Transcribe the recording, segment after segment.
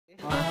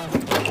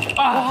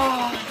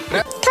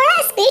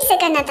थोड़ा स्पीड से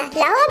करना था।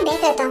 लाओ अब मैं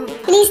करता हूँ।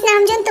 प्लीज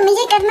नामजन तुम्हें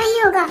ये करना ही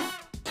होगा।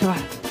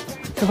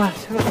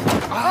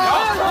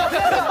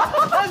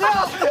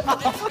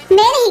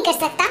 मैं नहीं कर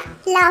सकता।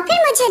 लाओ फिर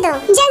मुझे दो।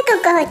 जंकुक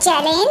कहो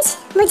चैलेंज।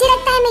 मुझे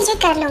लगता है मैं ये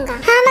कर लूंगा।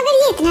 हाँ मगर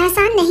ये इतना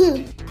आसान नहीं।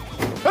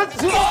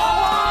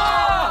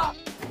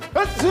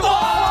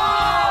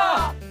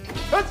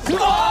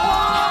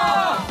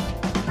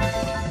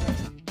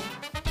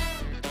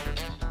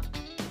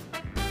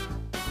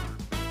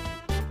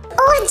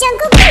 ओह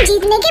जंकुक तुम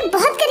जीतने के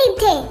बहुत करीब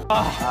थे।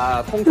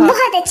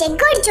 बहुत अच्छे,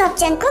 गुड जॉब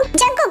जंकुक।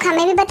 जंकुक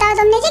हमें भी बताओ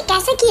तुमने ये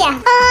कैसे किया।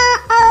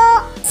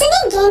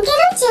 सुनिए गेम के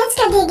रूल चेंज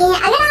कर दिए गए हैं।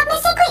 अगर आप में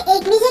से कोई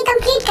एक भी ये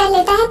कंप्लीट कर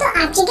लेता है तो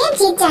आप ये गेम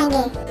जीत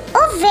जाएंगे।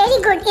 Oh very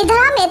good. इधर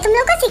आओ मैं तुम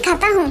लोगों को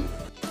सिखाता हूँ।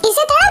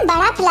 इसे थोड़ा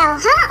बड़ा फैलाओ।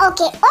 हाँ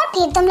ओके। और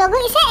फिर तुम लोग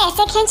इसे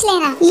ऐसे खींच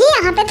लेना। ये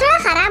यहाँ पे थोड़ा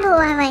खराब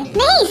हुआ है।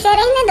 नहीं इसे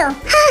रहने दो।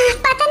 हाँ,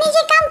 पता नहीं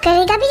ये काम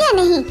करेगा भी या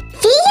नहीं।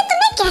 फिर ये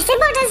तुमने कैसे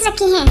बॉटल्स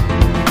रखी हैं?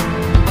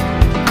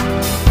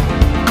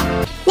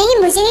 नहीं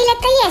मुझे नहीं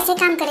लगता ये ऐसे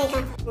काम करेगा।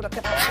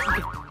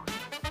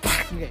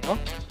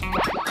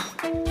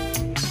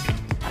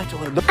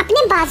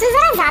 अपने बाजू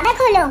जरा ज्यादा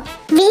खोलो।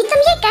 वी तुम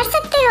ये कर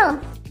सकते हो।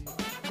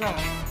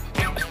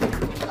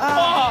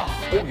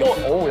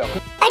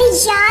 अरे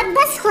यार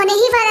बस होने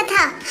ही वाला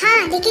था। हाँ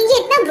लेकिन ये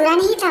इतना बुरा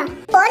नहीं था।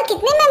 और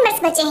कितने मेंबर्स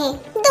बचे हैं?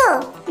 2,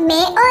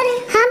 मैं और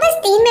हाँ बस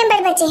 3 मेंबर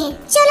बचे हैं।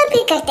 चलो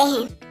फिर करते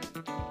हैं।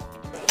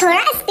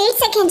 थोड़ा स्पीड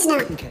से खींचना।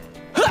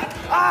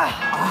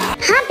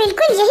 हाँ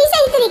बिल्कुल यही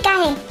सही तरीका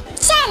है।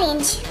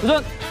 चैलेंज।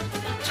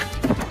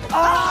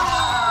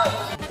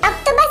 अब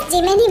तो बस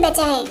जिमेन ही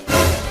बचा है।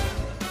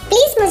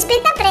 प्लीज मुझ पे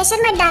इतना प्रेशर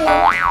मत डालो।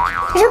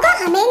 रुको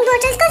हमें इन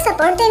बोटल्स को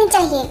सपोर्ट देनी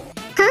चाहिए।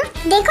 हाँ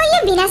देखो ये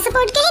बिना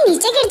सपोर्ट के ही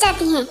नीचे गिर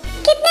जाती हैं।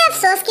 कितने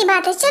अफसोस की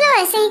बात है। चलो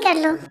ऐसे ही कर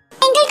लो।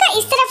 एंगल को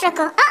इस तरफ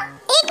रखो।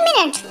 1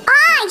 मिनट।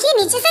 ये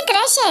नीचे से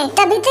क्रश है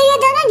तभी तो ये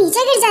दोनों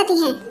नीचे गिर जाती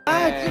हैं।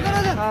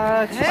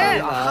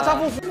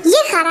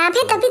 ये खराब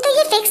है तभी तो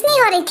ये फिक्स नहीं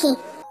हो रही थी।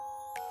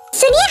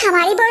 सुनिए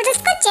हमारी बोतल्स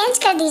को चेंज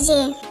कर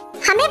दीजिए।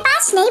 हमें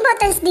 5 नई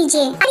बोतल्स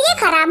दीजिए। और ये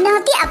खराब न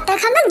होती अब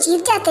तक हम लोग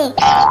जीत जाते।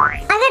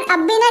 अगर अब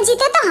भी न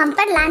जीते तो हम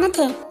पर लानत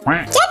है।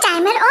 क्या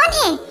टाइमर ऑन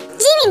है?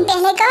 जिमिन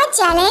पहले कहो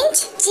चैलेंज।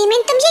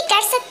 जिमिन तुम ये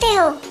कर सकते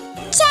हो।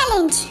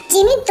 चैलेंज।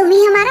 जिमिन तुम ही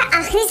हमारा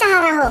आखिरी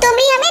सहारा हो। तुम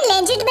ही हमें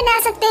लेजेंड बना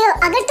सकते हो।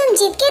 अगर तुम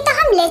जीत गए तो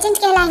हम लेजेंड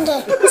कहलाएंगे।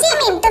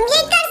 जिमिन तुम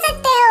ये कर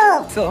सकते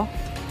हो।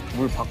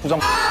 물 바꾸자.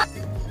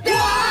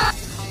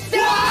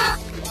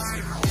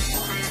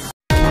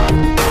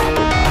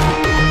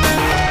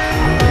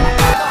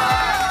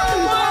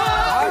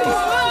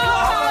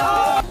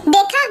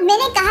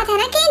 मैंने कहा था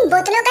ना कि इन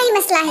बोतलों का ही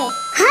मसला है।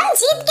 हम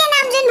जीत के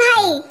नामजन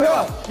भाई।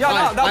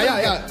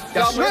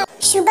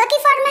 शुभा की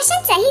फॉर्मेशन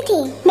सही थी।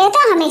 मैं तो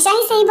हमेशा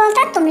ही सही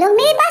बोलता। तुम लोग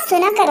मेरी बात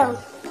सुना करो।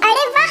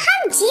 अरे वाह हम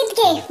जीत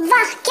गए।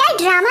 वाह क्या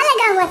ड्रामा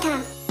लगा हुआ था।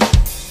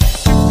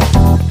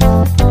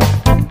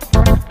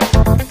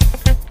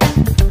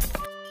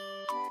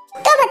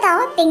 तो बताओ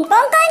पिंग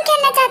पोंग कौन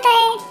खेलना चाहता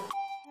है?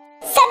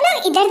 सब लोग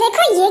इधर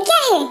देखो ये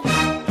क्या है?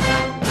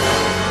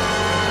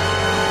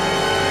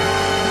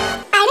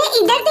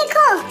 इधर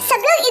देखो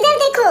सब लोग इधर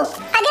देखो।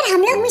 अगर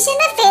हम लोग मिशन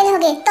में फेल हो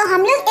गए तो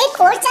हम लोग एक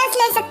और चांस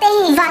ले सकते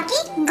हैं। वाकई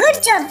गुड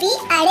जॉब वी।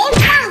 अरे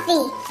काफी।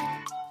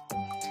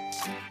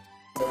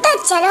 तो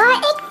चलो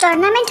एक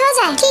टूर्नामेंट हो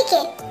जाए। ठीक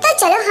है तो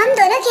चलो हम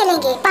दोनों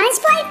खेलेंगे। 5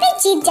 पॉइंट पे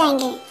जीत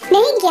जाएंगे।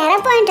 नहीं 11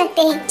 पॉइंट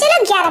रखते हैं। चलो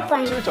 11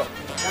 पॉइंट।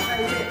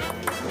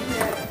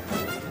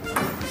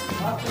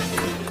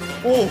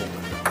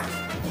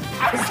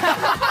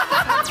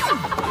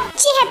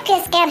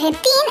 इसके है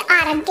 3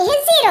 आरम के है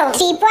 0।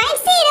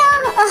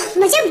 3.0।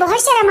 मुझे बहुत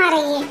शर्म आ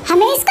रही है।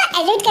 हमें इसको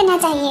एडिट करना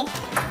चाहिए।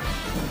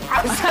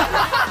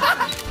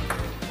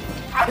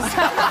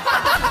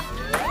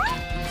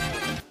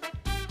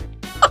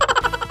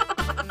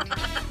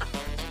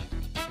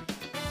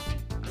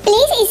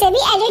 प्लीज इसे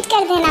भी एडिट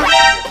कर देना।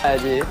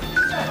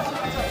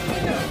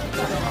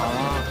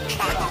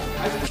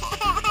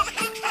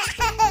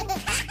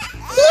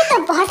 ये तो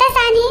बहुत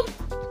आसान है।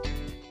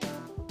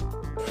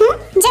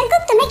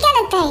 जंकुक तुम्हें क्या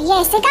लगता है ये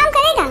ऐसे काम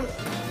करेगा?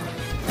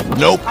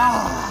 Nope.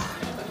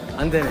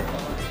 안 되네.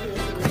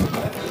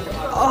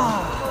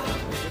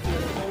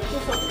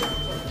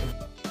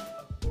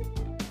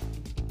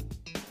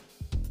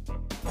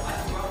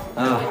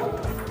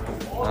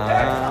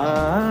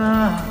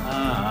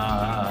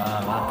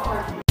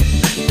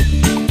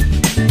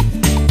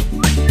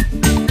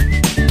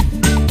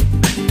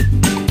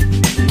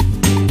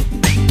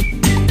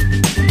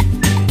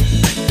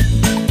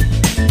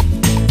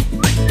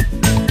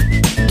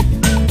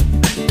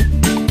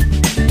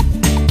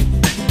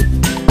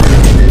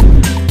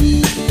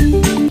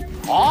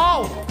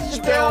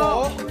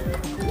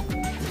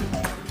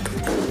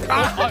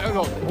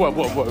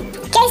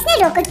 क्या इसने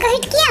रॉकेट को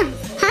हिट किया?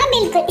 हाँ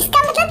बिल्कुल। इसका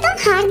मतलब तुम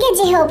हार गए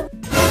जे हो।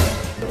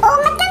 ओ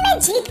मतलब मैं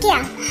जीत गया।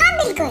 हाँ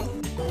बिल्कुल।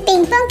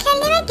 पिंग पोंग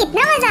खेलने में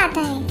कितना मजा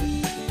आता है।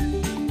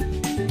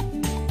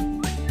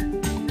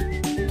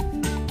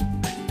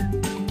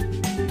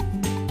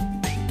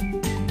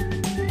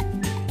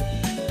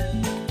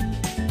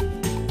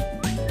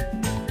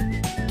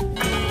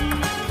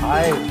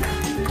 아이.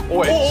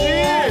 오, 엣지.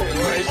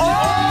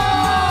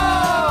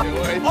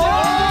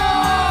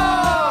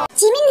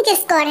 जिमिन के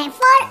स्कोर है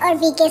 4 और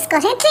वी के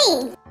स्कोर है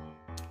 3।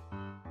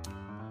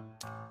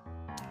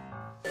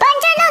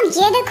 पंजा लोग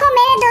ये देखो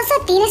मेरे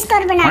 203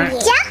 स्कोर बना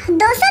लिए। क्या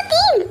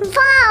 203?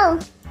 वाओ।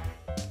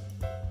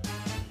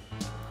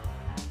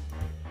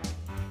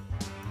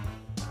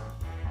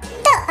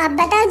 तो अब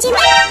बताओ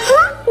जिमिन।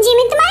 हाँ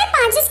जिमिन तुम्हारे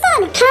 5 स्कोर।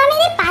 हाँ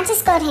मेरे 5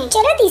 स्कोर हैं।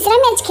 चलो तीसरा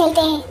मैच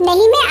खेलते हैं।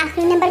 नहीं मैं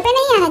आखिरी नंबर पे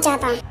नहीं आना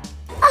चाहता।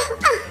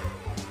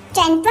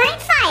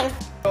 10.5।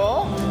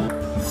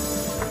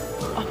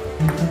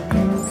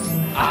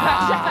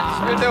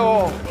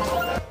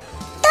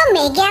 तो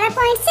मैं 11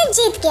 पॉइंट से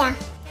जीत गया।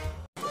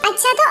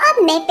 अच्छा तो अब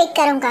मैं पिक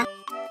करूंगा।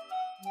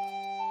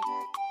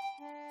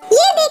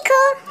 ये देखो।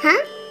 हाँ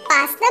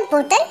पास द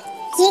बोतल।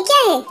 ये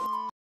क्या है?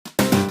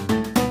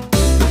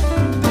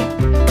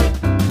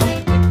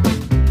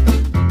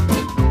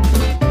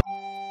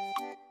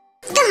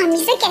 तो हम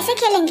इसे कैसे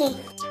खेलेंगे?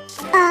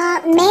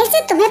 मैं इसे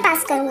तुम्हें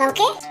पास करूंगा।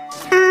 ओके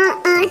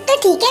तो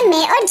ठीक है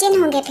मैं और जिन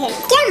होंगे फिर।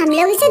 क्या हम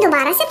लोग इसे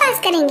दोबारा से पास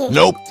करेंगे?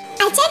 Nope.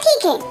 अच्छा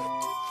ठीक है।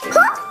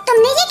 हो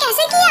तुमने ये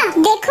कैसे किया?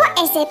 देखो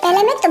ऐसे पहले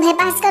मैं तुम्हें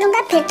पास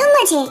करूंगा फिर तुम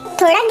मुझे।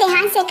 थोड़ा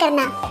ध्यान से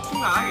करना।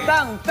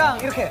 땅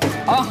이렇게.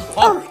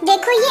 ओह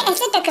देखो ये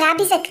ऐसे टकरा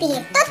भी सकती है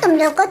तो तुम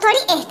लोग को थोड़ी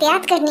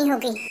एहतियात करनी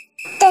होगी।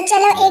 तो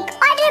चलो एक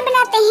ऑर्डर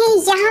बनाते हैं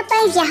यहाँ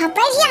पर यहाँ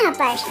पर यहाँ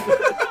पर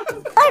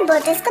और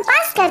बोतल्स को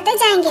पास करते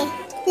जाएंगे।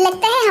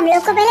 लगता है हम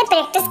लोग को पहले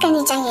प्रैक्टिस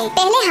करनी चाहिए।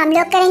 पहले हम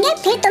लोग करेंगे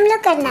फिर तुम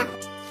लोग करना।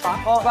 5,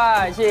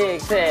 6,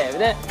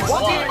 7.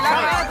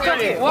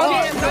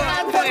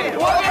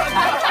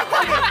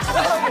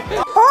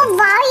 ओह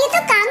वाह ये तो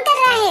काम कर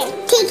रहा है।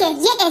 ठीक है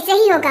ये ऐसे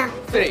ही होगा।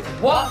 3,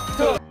 1,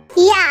 2.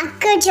 या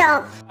गुड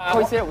जॉब।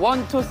 거기 있어요. 1,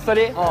 2,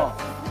 3.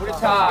 우리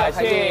 5,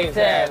 6,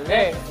 7,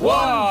 8.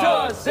 1, 2,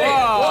 3.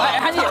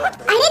 아니.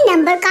 अरे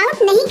नंबर काउंट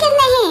नहीं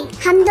करना है।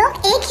 हम लोग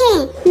एक हैं।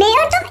 मैं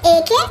और तुम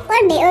एक है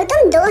और मैं और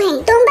तुम 2 हैं।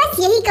 तुम बस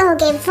यही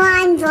कहोगे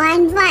 1,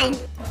 1, 1।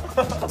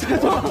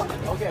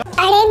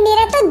 अरे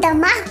मेरा तो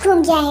दिमाग घूम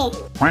गया है।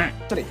 3,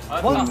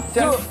 1,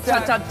 2, 자.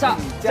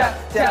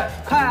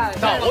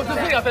 원투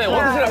쓰리 같아.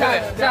 원투 쓰리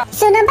같아.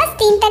 सुनो बस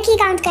 3 तक ही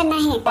काउंट करना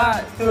है।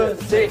 5, 2,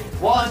 3.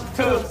 1,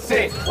 2,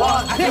 3.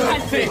 1, 2,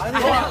 3.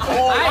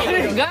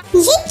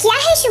 ये क्या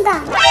है शुगा?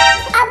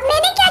 अब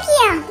मैंने क्या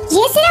किया?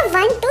 ये सिर्फ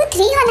 1, 2,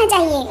 3 होना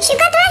चाहिए।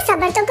 शुगा थोड़ा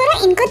सब्र तो करो।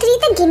 इनको 3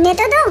 तक गिनने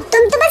तो दो।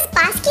 तुम तो बस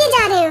पास किए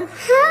जा रहे हो।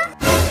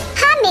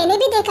 हाँ मैंने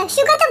भी देखा।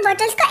 शुगा तो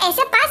बोतल्स को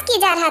ऐसे पास किए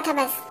जा रहा था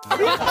बस।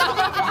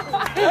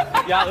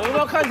 야,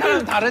 음악한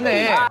사람 다르네.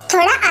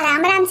 थोड़ा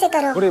आराम से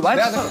करो। 우리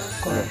말처럼.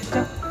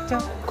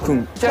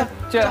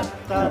 쿵짝짝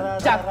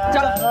짝짝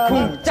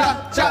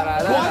쿵짝짝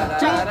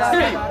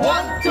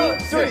 1, 2,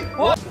 3.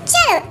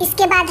 चलो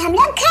इसके बाद हम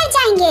लोग घर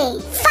जाएंगे।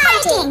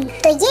 फाइटिंग।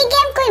 तो ये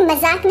गेम कोई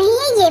मजाक नहीं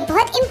है। ये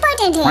बहुत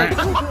इम्पोर्टेंट है।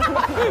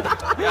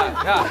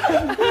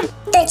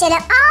 तो चलो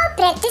आओ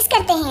प्रैक्टिस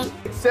करते हैं।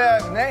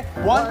 7, 8.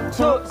 1,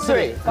 2,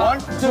 3. 1,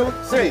 2,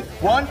 3.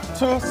 1,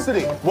 2,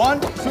 3. 1,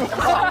 2,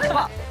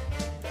 3.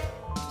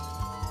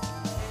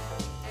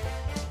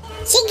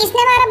 ये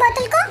किसने मारा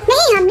बोतल को?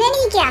 नहीं हमने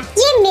नहीं किया।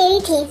 ये मेरी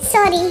थी।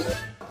 सॉरी।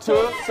 2,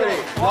 3.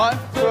 1,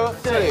 2,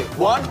 3.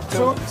 1,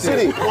 2,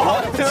 3.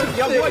 1, 2,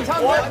 3.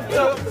 1,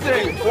 2,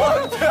 3. 1,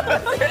 2, 3.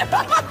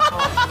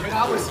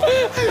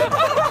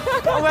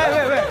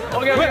 왜?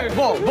 오케이.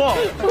 뭐.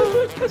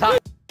 자.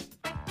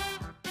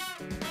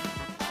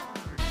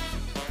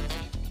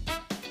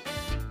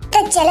 तो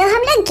चलो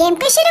हम लोग गेम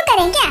को शुरू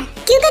करें क्या?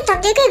 क्योंकि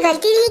तुमने कोई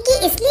गलती नहीं की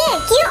इसलिए।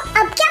 क्यों?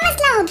 अब क्या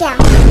मसला हो गया?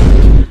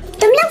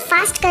 तुम लोग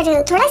फास्ट कर रहे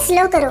हो। थोड़ा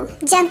स्लो करो।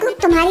 जंकुक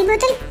तुम्हारी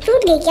बोतल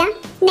टूट गई क्या?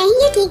 नहीं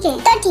ये ठीक है।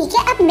 तो ठीक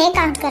है अब मैं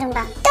काउंट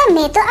करूंगा। तो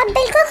मैं तो अब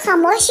बिल्कुल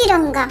खामोश ही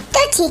रहूंगा।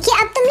 तो ठीक है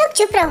अब तुम लोग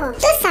चुप रहो।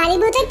 तो सारी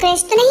बोतल क्रैश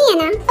तो नहीं है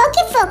ना?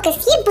 Okay focus.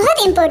 ये बहुत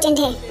इम्पोर्टेंट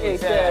है।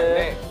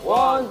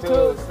 1, 2,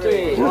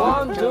 3.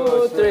 1, 2,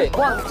 3.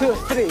 1, 2,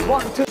 3.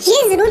 1, 2. ये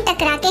जरूर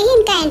टकरा के ही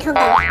इनका एंड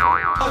होगा।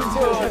 1,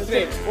 2,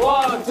 3.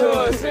 1, 2,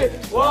 3.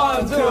 1,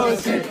 2,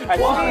 3.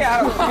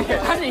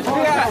 아니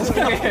그게 5,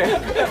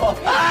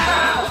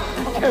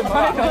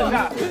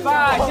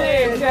 6,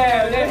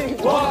 7, 8.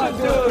 1,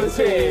 2,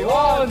 3.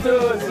 1, 2,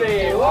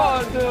 3.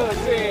 1, 2,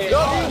 3.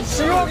 여긴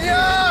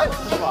지옥이야.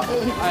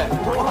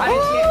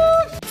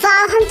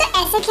 वाह हम तो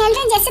ऐसे खेल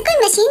रहे हैं जैसे कोई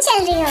मशीन चल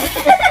रही हो।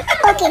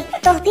 ओके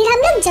तो फिर हम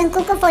लोग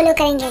जंकुक को फॉलो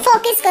करेंगे।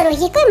 फोकस करो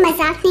ये कोई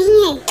मजाक नहीं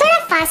है। थोड़ा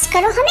फास्ट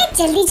करो हमें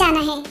जल्दी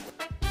जाना है।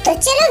 तो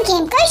चलो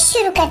गेम को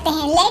शुरू करते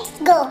हैं। Let's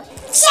go.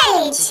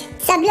 चैलेंज।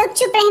 सब लोग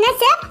चुप रहना।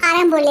 सिर्फ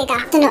आराम बोलेगा।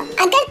 सुनो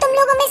अगर तुम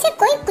लोगों में से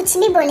कोई कुछ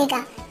भी बोलेगा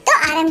तो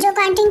आराम जो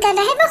काउंटिंग कर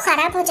रहा है वो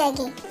खराब हो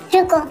जाएगी।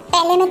 रुको,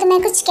 पहले मैं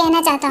तुम्हें कुछ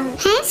कहना चाहता हूँ।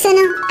 हैं?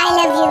 सुनो, I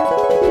love you।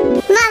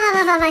 वाह वाह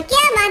वाह वाह वाह,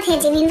 क्या बात है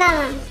जिमिन, वाह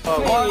वाह।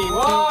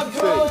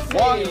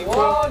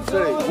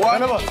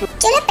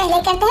 चलो पहले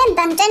करते हैं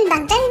बंगटन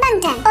बंगटन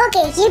बंगटन।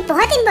 ओके, ये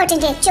बहुत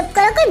इम्पोर्टेंट है, चुप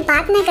करो, कोई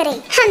बात न करे।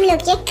 हम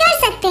लोग ये कर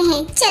सकते हैं,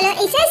 चलो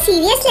इसे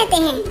सीरियस लेते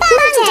हैं।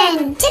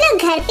 बंगटन। चलो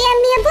घर पे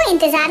अम्मी अब्बू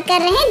इंतजार कर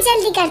रहे हैं,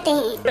 जल्दी करते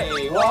हैं।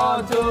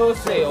 1 2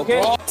 3 ओके।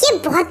 ये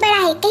बहुत बड़ा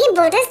है, कहीं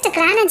बोर्डर्स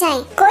टकरा न जाए।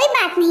 कोई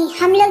बात नहीं,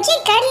 हम लोग ये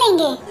कर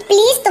लेंगे।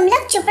 प्लीज तुम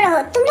लोग चुप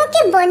रहो, तुम लोग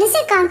के बोलने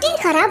से काउंटिंग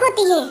खराब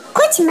होती है।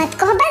 कुछ मत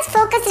कहो, बस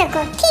फोकस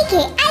रखो, ठीक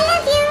है? I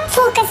love you।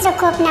 फोकस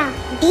रखो अपना,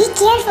 बी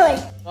केयरफुल।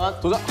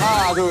 도전.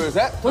 하나, 둘,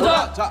 셋.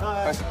 도전. 자,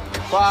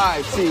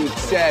 5, 6,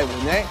 7,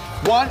 8.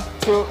 1,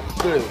 2,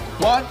 3.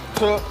 1,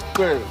 2,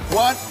 3.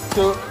 1,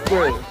 2,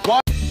 3. 1.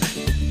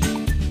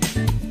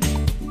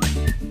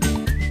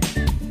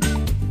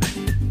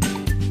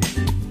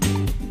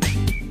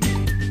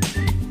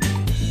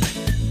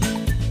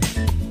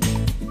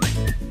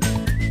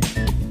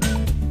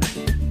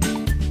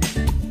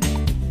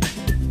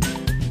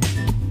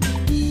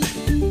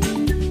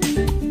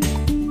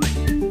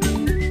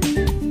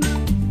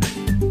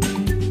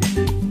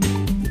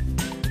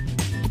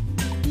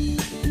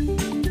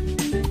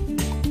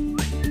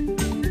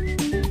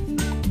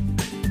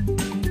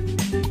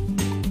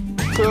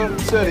 Two,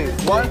 three,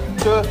 1,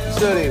 2,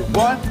 3,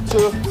 1,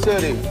 2,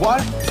 3,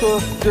 1, 2,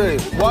 3,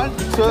 1,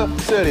 2,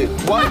 3,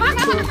 1,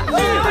 2,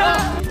 3.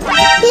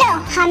 लो,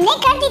 हमने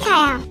कर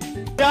दिखाया।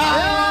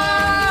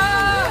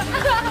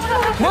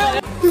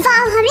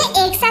 वाह, हमने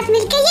एक साथ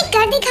मिलकर ये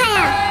कर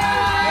दिखाया।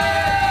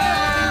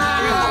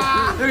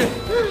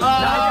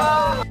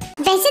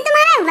 वैसे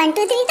तुम्हारा 1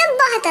 2 3 तो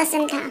बहुत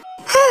आसान था।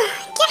 हाँ,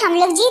 क्या हम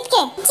लोग जीत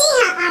गए? जी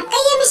हाँ, आपका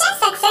ये मिशन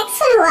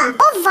सक्सेसफुल हुआ।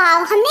 ओह वाह,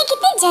 हमने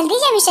कितनी जल्दी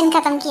ये मिशन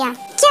खत्म किया।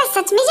 क्या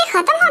सच में ये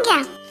खत्म हो गया?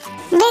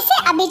 वैसे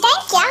अभी टाइम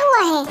क्या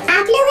हुआ है?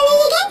 आप लोगों ने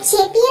ये गेम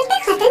 6 PM पे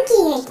खत्म की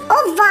है।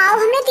 ओह वाह,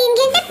 हमने 3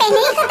 घंटे पहले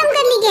ही खत्म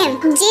कर ली गेम।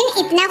 जिन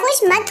इतना खुश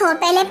मत हो,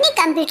 पहले अपनी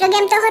कंप्यूटर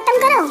गेम तो खत्म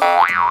करो।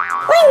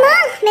 ओए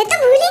माँ, मैं तो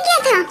भूल ही गया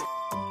था।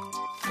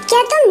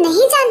 क्या तुम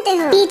नहीं जानते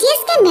हो,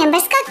 BTS के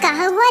मेंबर्स का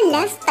कहा हुआ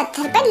लफ्ज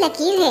पत्थर पर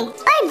लकीर है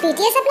और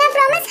BTS अपना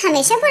प्रॉमिस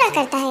हमेशा पूरा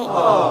करता है।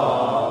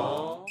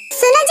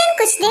 सुनो जन,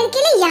 कुछ देर के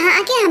लिए यहाँ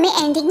आके हमें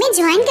एंडिंग में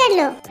ज्वाइन कर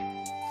लो।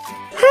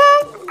 हाँ,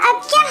 अब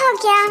क्या हो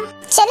गया?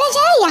 चलो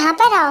चलो यहाँ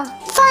पर आओ।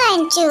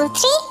 1 2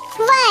 3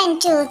 1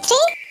 2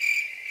 3।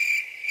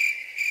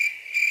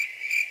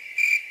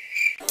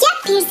 क्या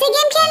फिर से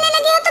गेम खेलने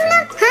लगे हो तुम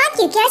लोग? हाँ,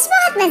 क्योंकि आज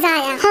बहुत मजा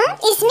आया। हाँ,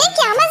 इसमें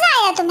क्या मजा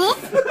आया तुम्हें?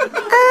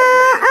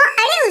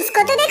 अरे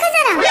उसको तो देखो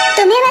जरा।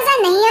 तुम्हें मजा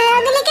नहीं आया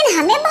होगा, लेकिन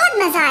हमें बहुत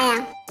मजा आया।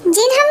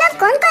 जिन हम लोग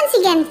कौन कौन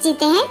सी गेम्स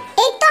जीते हैं?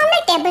 एक तो हमने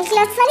टेबल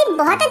क्लॉथ वाली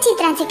बहुत अच्छी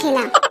तरह से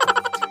खेला।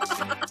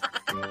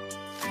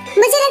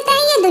 मुझे लगता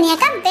है ये दुनिया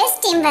का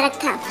बेस्ट टीम वर्क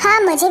था। हाँ,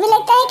 मुझे भी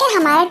लगता है कि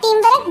हमारा टीम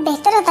वर्क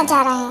बेहतर होता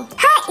जा रहा है।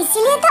 हाँ,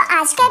 इसीलिए तो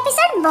आज का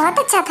एपिसोड बहुत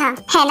अच्छा था,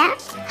 है ना?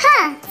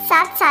 हाँ,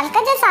 7 साल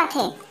का जो साथ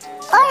है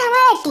और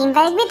हमारा टीम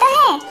वर्क भी तो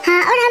है।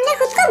 हाँ, और हमने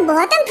खुद को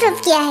बहुत इम्प्रूव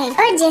किया है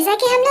और जैसा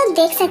कि हम लोग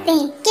देख सकते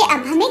हैं कि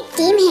अब हम एक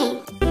टीम है।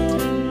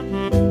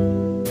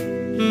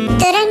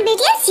 तो रन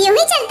BTS यूं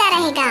ही चलता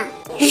रहेगा।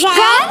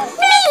 Run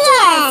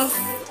BTS।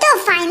 तो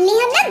फाइनली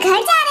हम लोग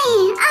घर जा रहे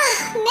हैं।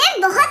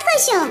 मैं बहुत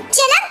खुश हूँ।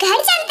 चलो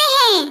घर चलते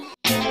हैं।